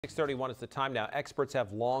6:31 is the time now. Experts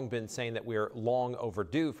have long been saying that we're long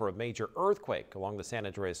overdue for a major earthquake along the San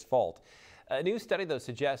Andreas fault. A new study, though,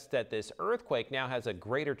 suggests that this earthquake now has a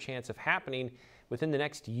greater chance of happening within the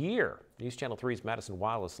next year. News Channel 3's Madison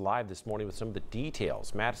Weil is live this morning with some of the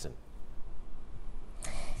details. Madison.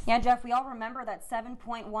 Yeah, Jeff, we all remember that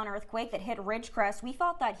 7.1 earthquake that hit Ridgecrest. We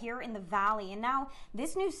felt that here in the valley, and now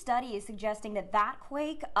this new study is suggesting that that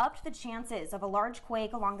quake upped the chances of a large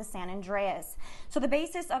quake along the San Andreas. So the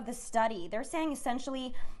basis of the study, they're saying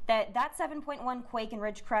essentially that 7.1 quake in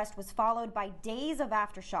Ridgecrest was followed by days of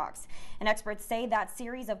aftershocks. And experts say that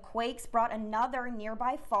series of quakes brought another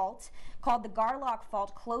nearby fault called the Garlock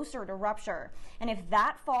Fault closer to rupture. And if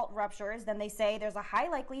that fault ruptures, then they say there's a high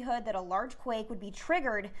likelihood that a large quake would be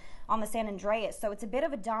triggered on the San Andreas. So it's a bit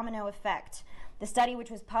of a domino effect. The study,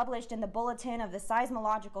 which was published in the Bulletin of the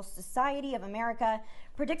Seismological Society of America,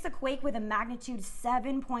 predicts a quake with a magnitude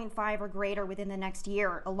 7.5 or greater within the next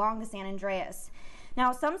year along the San Andreas.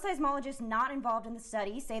 Now, some seismologists not involved in the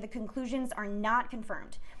study say the conclusions are not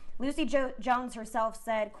confirmed. Lucy Jones herself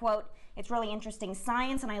said, quote, "It's really interesting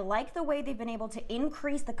science, and I like the way they've been able to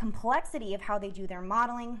increase the complexity of how they do their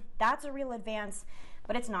modeling. That's a real advance,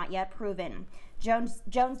 but it's not yet proven." Jones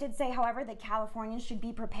did say, however, that Californians should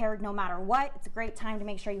be prepared no matter what. It's a great time to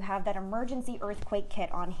make sure you have that emergency earthquake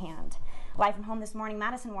kit on hand. Live from home this morning,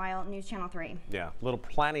 Madison Weil, News Channel 3. Yeah, a little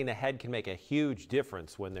planning ahead can make a huge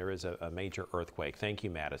difference when there is a major earthquake. Thank you,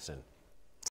 Madison.